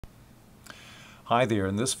Hi there,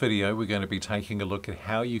 in this video we're going to be taking a look at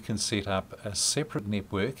how you can set up a separate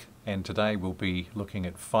network, and today we'll be looking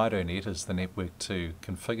at FIDONET as the network to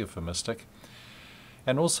configure for Mystic,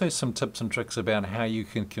 and also some tips and tricks about how you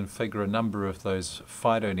can configure a number of those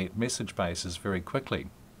FIDONET message bases very quickly.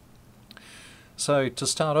 So to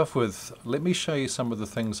start off with, let me show you some of the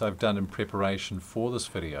things I've done in preparation for this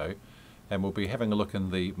video, and we'll be having a look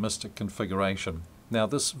in the Mystic configuration. Now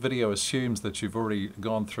this video assumes that you've already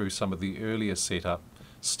gone through some of the earlier setup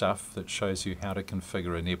stuff that shows you how to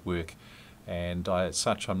configure a network, and as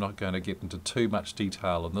such I'm not going to get into too much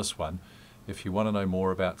detail on this one. If you want to know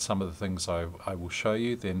more about some of the things I will show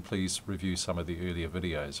you, then please review some of the earlier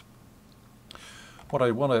videos. What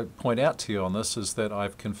I want to point out to you on this is that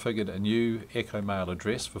I've configured a new echo mail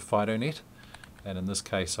address for FIDONET, and in this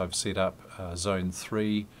case I've set up zone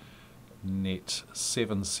 3 net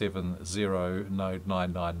 770 node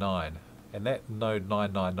 999, and that node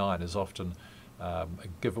 999 is often a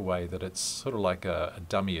giveaway that it's sort of like a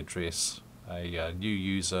dummy address, a new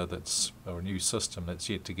user or a new system that's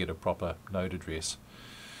yet to get a proper node address.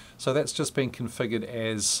 So that's just been configured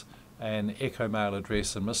as an echo mail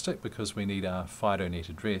address in Mystic because we need our FIDONET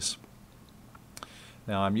address.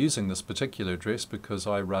 Now I'm using this particular address because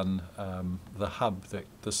I run the hub that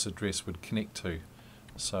this address would connect to.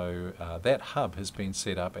 So that hub has been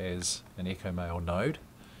set up as an echo mail node,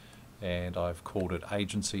 and I've called it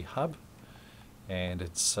agency hub, and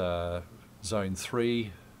it's zone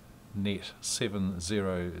 3 net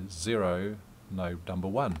 700 node number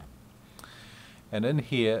 1. And in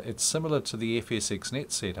here it's similar to the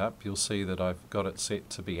fsxNet setup. You'll see that I've got it set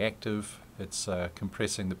to be active. It's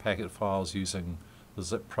compressing the packet files using the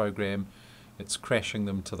zip program. It's crashing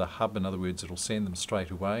them to the hub, in other words it'll send them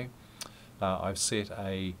straight away. I've set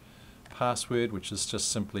a password which is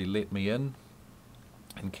just simply let me in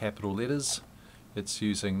capital letters. It's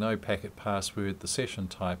using no packet password. The session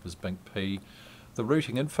type is BINC-P. The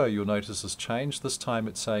routing info, you'll notice, has changed. This time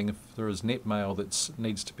it's saying if there is net mail that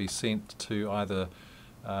needs to be sent to either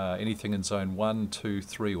anything in zone 1, 2,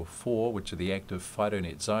 3 or 4, which are the active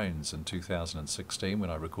FIDONET zones in 2016 when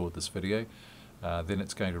I record this video, then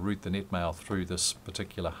it's going to route the net mail through this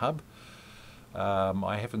particular hub.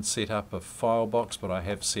 I haven't set up a file box, but I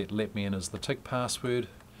have set let me in as the tick password,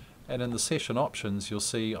 and in the session options you'll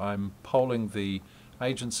see I'm polling the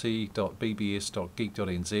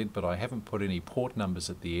agency.bbs.geek.nz, but I haven't put any port numbers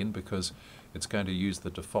at the end because it's going to use the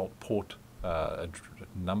default port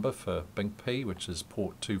number for BINC-P, which is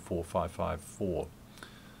port 24554.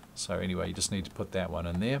 So anyway, you just need to put that one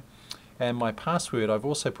in there. And my password I've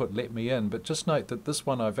also put let me in, but just note that this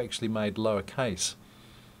one I've actually made lowercase.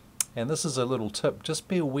 And this is a little tip, just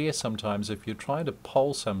be aware sometimes if you're trying to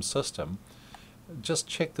poll some system, just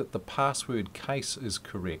check that the password case is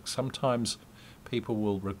correct. Sometimes people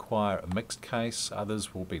will require a mixed case,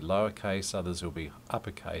 others will be lowercase, others will be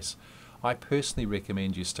uppercase. I personally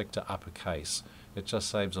recommend you stick to uppercase. It just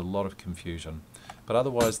saves a lot of confusion. But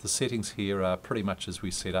otherwise the settings here are pretty much as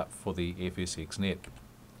we set up for the fsxNet.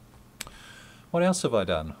 What else have I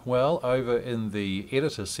done? Well, over in the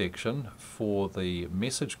editor section for the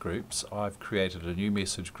message groups, I've created a new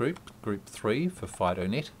message group, group 3 for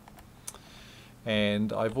FIDONET.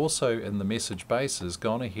 And I've also, in the message bases,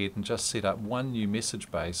 gone ahead and just set up one new message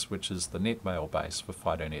base, which is the netmail base for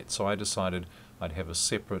FIDONET. So I decided I'd have a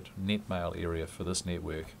separate netmail area for this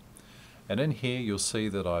network. And in here you'll see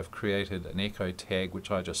that I've created an echo tag,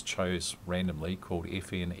 which I just chose randomly, called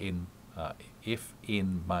FN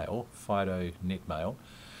mail, FIDONET mail.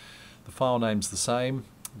 The file name's the same.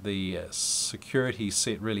 The security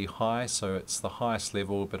set really high, so it's the highest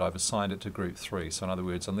level, but I've assigned it to group 3. So in other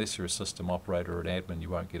words, unless you're a system operator or an admin,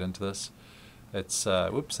 you won't get into this. It's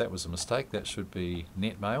whoops, that was a mistake. That should be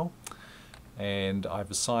netmail. And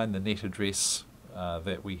I've assigned the net address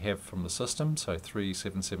that we have from the system, so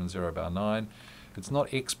 3770/9. It's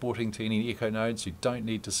not exporting to any echo nodes. You don't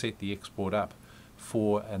need to set the export up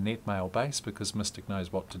for a netmail base because Mystic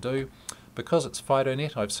knows what to do. Because it's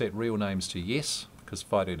FIDONET, I've set real names to yes, because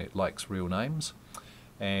FIDONET likes real names,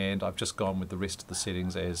 and I've just gone with the rest of the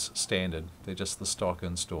settings as standard. They're just the stock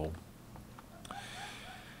install.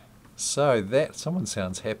 So that, someone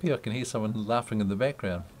sounds happy. I can hear someone laughing in the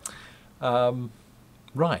background.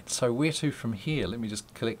 Right, so where to from here? Let me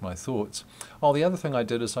just collect my thoughts. Oh, the other thing I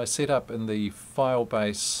did is I set up in the file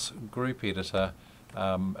base group editor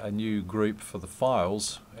a new group for the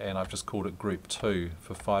files, and I've just called it group 2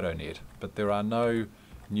 for FIDONET, but there are no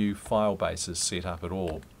new file bases set up at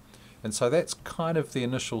all. And so that's kind of the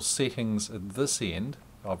initial settings at this end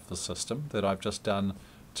of the system that I've just done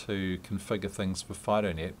to configure things for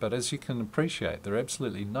FIDONET, but as you can appreciate, there are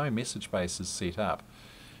absolutely no message bases set up.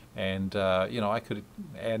 And I could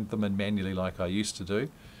add them in manually like I used to do,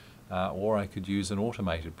 or I could use an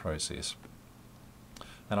automated process.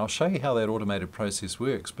 And I'll show you how that automated process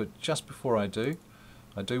works, but just before I do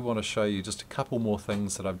want to show you just a couple more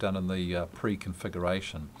things that I've done in the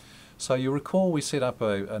pre-configuration. So you recall we set up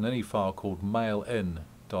an ini file called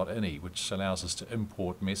mailin.ini, which allows us to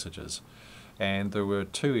import messages. And there were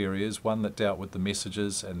two areas, one that dealt with the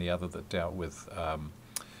messages and the other that dealt with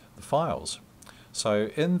the files. So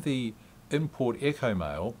in the import echo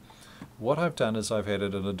mail, what I've done is I've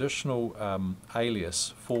added an additional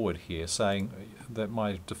alias forward here saying that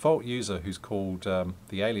my default user, who's called,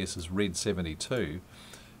 the alias is red72,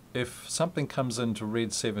 if something comes into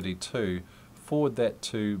red72, forward that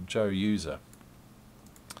to Joe user.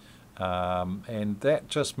 And that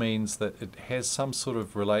just means that it has some sort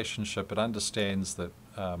of relationship. It understands that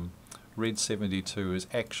red72 is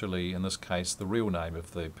actually, in this case, the real name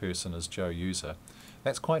of the person is Joe user.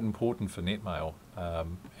 That's quite important for netmail,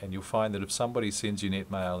 and you'll find that if somebody sends you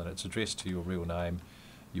netmail and it's addressed to your real name,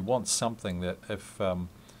 you want something that if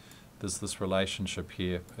there's this relationship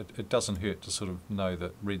here, it doesn't hurt to sort of know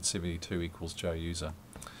that red72 equals Joe user.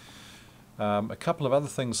 A couple of other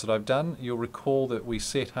things that I've done, you'll recall that we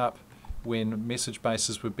set up when message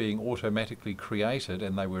bases were being automatically created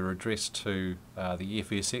and they were addressed to the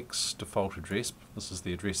FSX default address. This is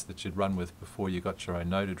the address that you'd run with before you got your own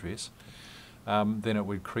node address. Then it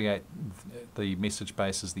would create the message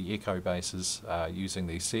bases, the echo bases, using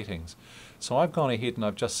these settings. So I've gone ahead and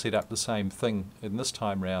I've just set up the same thing in this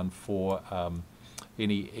time round for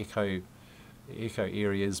any echo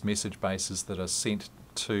areas, message bases that are sent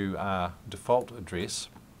to our default address,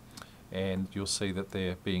 and you'll see that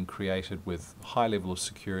they're being created with high level of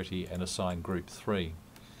security and assigned group 3.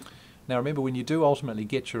 Now remember, when you do ultimately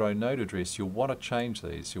get your own node address, you'll want to change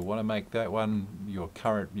these. You'll want to make that one your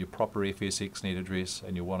proper fsxNet address,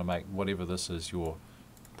 and you'll want to make whatever this is your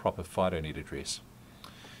proper FIDONET address.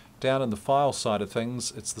 Down in the file side of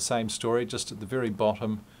things, it's the same story, just at the very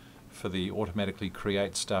bottom for the automatically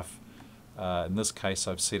create stuff. In this case,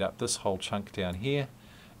 I've set up this whole chunk down here,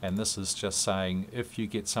 and this is just saying if you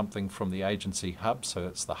get something from the agency hub, so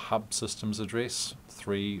it's the hub systems address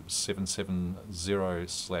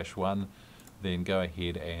 3770/1, then go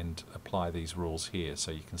ahead and apply these rules here. So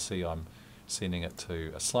you can see I'm sending it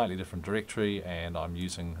to a slightly different directory, and I'm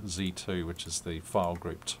using Z2, which is the file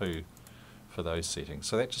group 2, for those settings.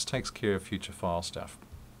 So that just takes care of future file stuff.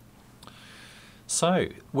 So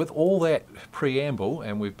with all that preamble,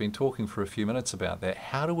 and we've been talking for a few minutes about that,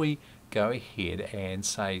 how do we go ahead and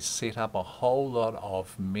say set up a whole lot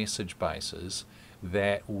of message bases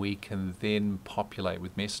that we can then populate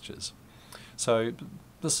with messages? So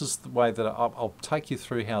this is the way that I'll take you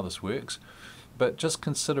through how this works, but just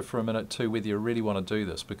consider for a minute too whether you really want to do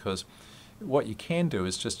this, because what you can do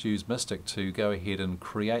is just use Mystic to go ahead and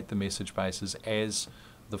create the message bases as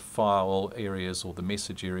the file areas or the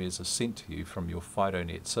message areas are sent to you from your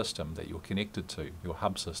FIDONET system that you're connected to, your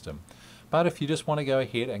hub system. But if you just want to go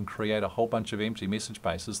ahead and create a whole bunch of empty message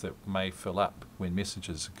bases that may fill up when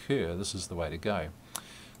messages occur, this is the way to go.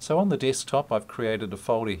 So on the desktop, I've created a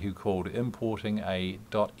folder here called importing a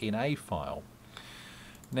 .na file.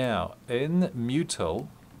 Now in MUTIL,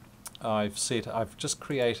 I've just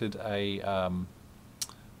created a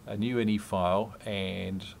new ini file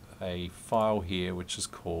and a file here which is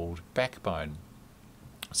called backbone.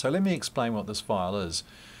 So let me explain what this file is.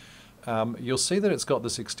 You'll see that it's got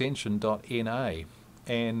this extension .na,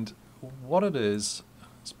 and what it is,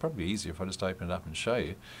 it's probably easier if I just open it up and show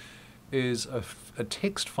you, is a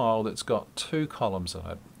text file that's got two columns in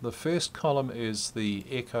it. The first column is the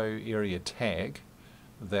echo area tag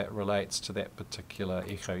that relates to that particular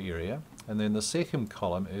echo area, and then the second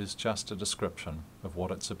column is just a description of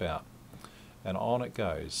what it's about. And on it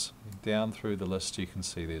goes. Down through the list you can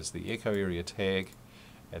see there's the echo area tag,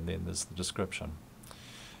 and then there's the description.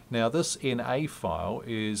 Now this NA file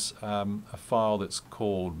is a file that's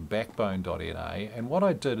called backbone.na, and what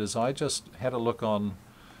I did is I just had a look on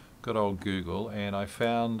good old Google, and I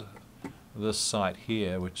found this site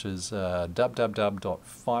here, which is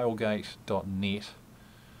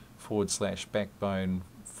www.filegate.net/backbone/.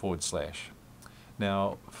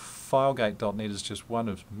 Now filegate.net is just one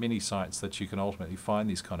of many sites that you can ultimately find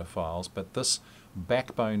these kind of files, but this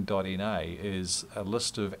backbone.na is a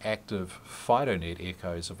list of active FIDONET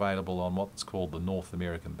echoes available on what's called the North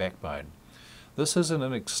American backbone. This isn't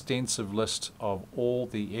an extensive list of all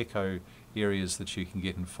the echo areas that you can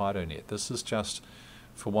get in FIDONET. This is just,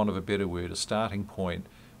 for want of a better word, a starting point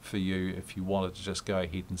for you if you wanted to just go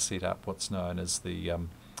ahead and set up what's known as the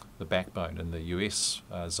backbone in the US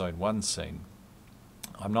Zone 1 scene.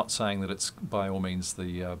 I'm not saying that it's by all means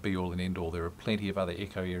the be-all and end-all. There are plenty of other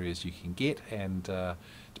echo areas you can get, and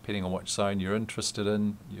depending on which zone you're interested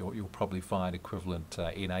in, you'll probably find equivalent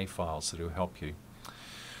NA files that will help you.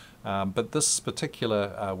 But this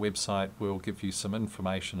particular website will give you some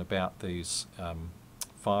information about these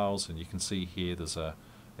files, and you can see here there's an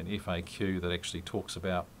FAQ that actually talks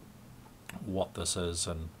about what this is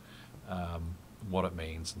and what it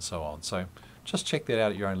means and so on. So just check that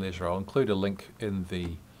out at your own leisure. I'll include a link in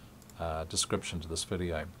the description to this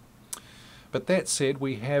video. But that said,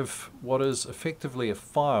 we have what is effectively a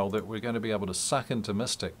file that we're going to be able to suck into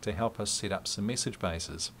Mystic to help us set up some message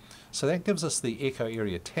bases. So that gives us the echo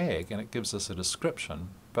area tag and it gives us a description,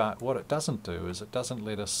 but what it doesn't do is it doesn't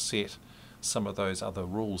let us set some of those other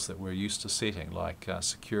rules that we're used to setting, like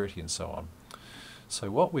security and so on. So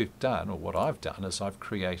what we've done, or what I've done, is I've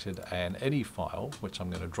created an ini file, which I'm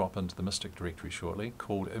going to drop into the Mystic directory shortly,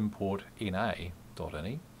 called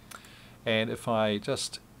import.na.ini. And if I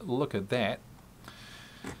just look at that,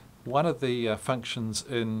 one of the functions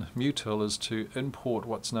in MUTIL is to import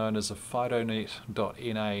what's known as a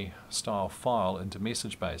FIDONET.NA style file into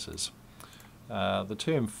message bases. The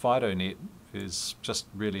term FIDONET is just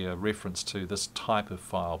really a reference to this type of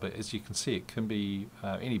file, but as you can see it can be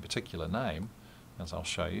any particular name, as I'll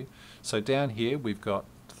show you. So down here we've got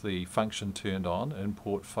the function turned on,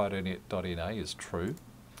 import FIDONET.NA is true.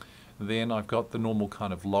 Then I've got the normal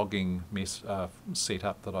kind of logging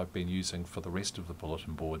setup that I've been using for the rest of the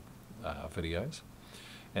bulletin board videos.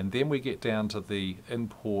 And then we get down to the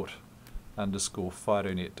import underscore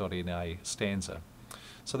FIDONET.NA stanza.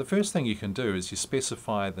 So the first thing you can do is you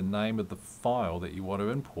specify the name of the file that you want to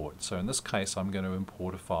import. So in this case I'm going to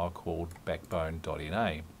import a file called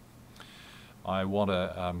backbone.na. I want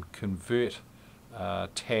to convert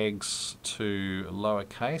tags to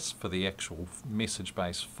lowercase for the actual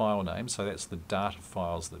message-based file name, so that's the data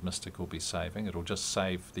files that Mystic will be saving. It'll just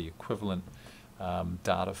save the equivalent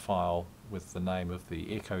data file with the name of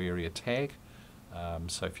the echo area tag.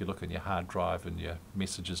 So if you look in your hard drive and your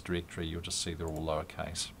messages directory, you'll just see they're all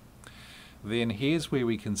lowercase. Then here's where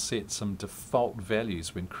we can set some default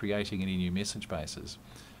values when creating any new message bases.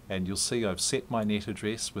 And you'll see I've set my net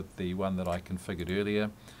address with the one that I configured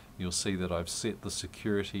earlier. You'll see that I've set the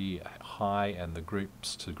security high and the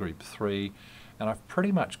groups to group 3, and I've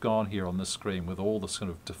pretty much gone here on this screen with all the sort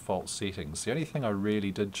of default settings. The only thing I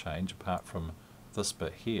really did change, apart from this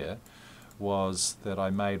bit here, was that I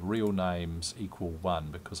made real names equal 1,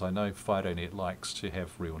 because I know FIDONET likes to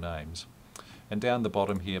have real names. And down the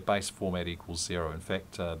bottom here, base format equals 0. In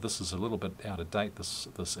fact, this is a little bit out of date, this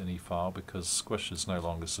ini file, because Squish is no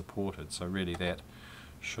longer supported, so really that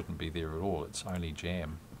shouldn't be there at all. It's only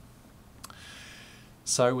Jam.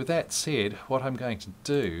 So with that said, what I'm going to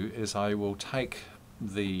do is I will take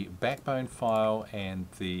the backbone file and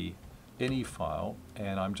the ini file,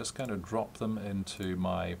 and I'm just going to drop them into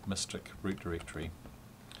my Mystic root directory.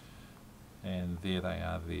 And there they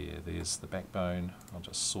are there. There's the backbone. I'll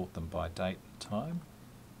just sort them by date and time.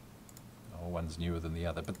 Oh, one's newer than the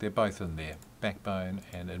other, but they're both in there. Backbone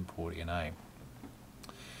and import.na.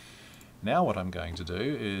 Now what I'm going to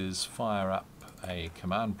do is fire up a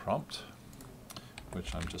command prompt,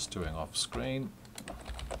 which I'm just doing off screen,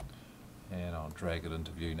 and I'll drag it into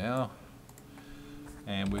view now,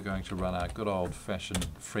 and we're going to run our good old-fashioned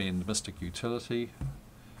friend Mystic utility,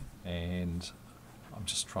 and I'm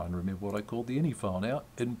just trying to remember what I called the ini file now.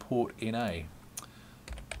 Import.na.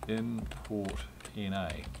 Import.na.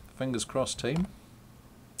 Fingers crossed, team.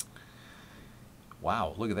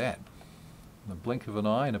 Wow, look at that. In the blink of an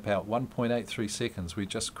eye, in about 1.83 seconds, we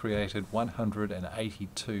just created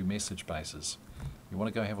 182 message bases. You want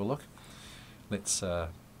to go have a look? Let's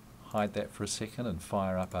hide that for a second and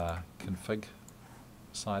fire up our config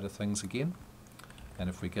side of things again. And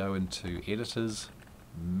if we go into editors,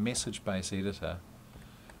 message base editor,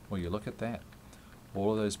 well, you look at that.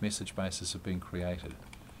 All of those message bases have been created.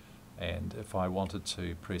 And if I wanted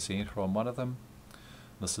to press enter on one of them,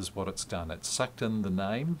 this is what it's done. It's sucked in the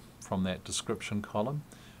name from that description column.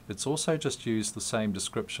 It's also just used the same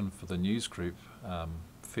description for the newsgroup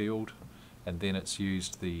field, and then it's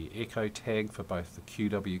used the echo tag for both the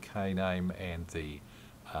QWK name and the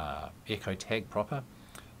echo tag proper.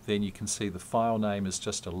 Then you can see the file name is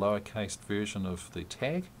just a lowercase version of the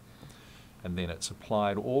tag, and then it's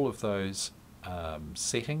applied all of those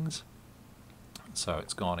settings. So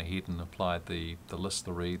it's gone ahead and applied the list,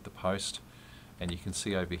 the read, the post, and you can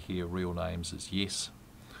see over here real names is yes.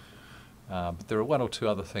 But there are one or two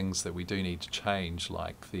other things that we do need to change,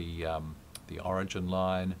 like the origin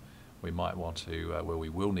line. We might want to, well, we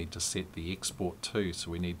will need to set the export to, so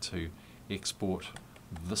we need to export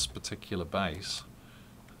this particular base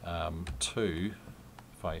to,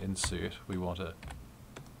 if I insert, we want to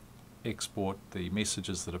export the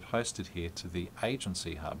messages that are posted here to the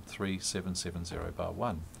agency hub 3770 bar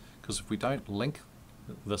 1, because if we don't link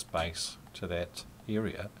this base to that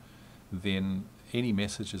area, then any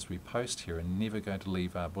messages we post here are never going to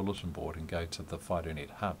leave our bulletin board and go to the FIDONET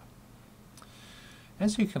hub.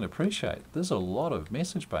 As you can appreciate, there's a lot of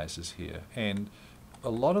message bases here, and a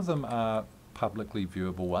lot of them are publicly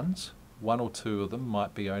viewable ones. One or two of them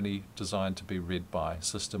might be only designed to be read by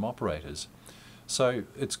system operators. So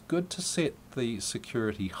it's good to set the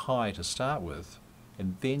security high to start with,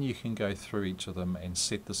 and then you can go through each of them and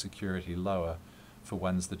set the security lower for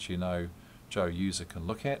ones that you know Joe User can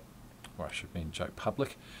look at, or I should mean Joe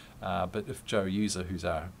Public. But if Joe User, who's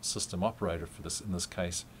our system operator for this in this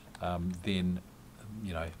case, then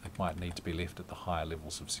it might need to be left at the higher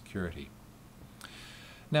levels of security.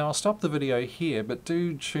 Now I'll stop the video here, but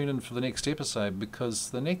do tune in for the next episode,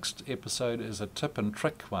 because the next episode is a tip and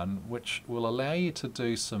trick one which will allow you to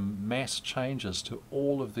do some mass changes to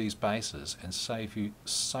all of these bases and save you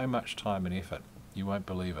so much time and effort. You won't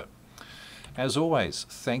believe it. As always,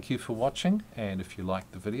 thank you for watching, and if you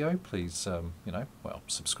liked the video, please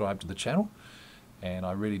subscribe to the channel, and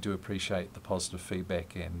I really do appreciate the positive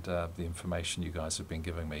feedback and the information you guys have been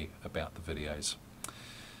giving me about the videos.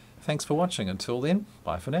 Thanks for watching. Until then,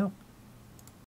 bye for now.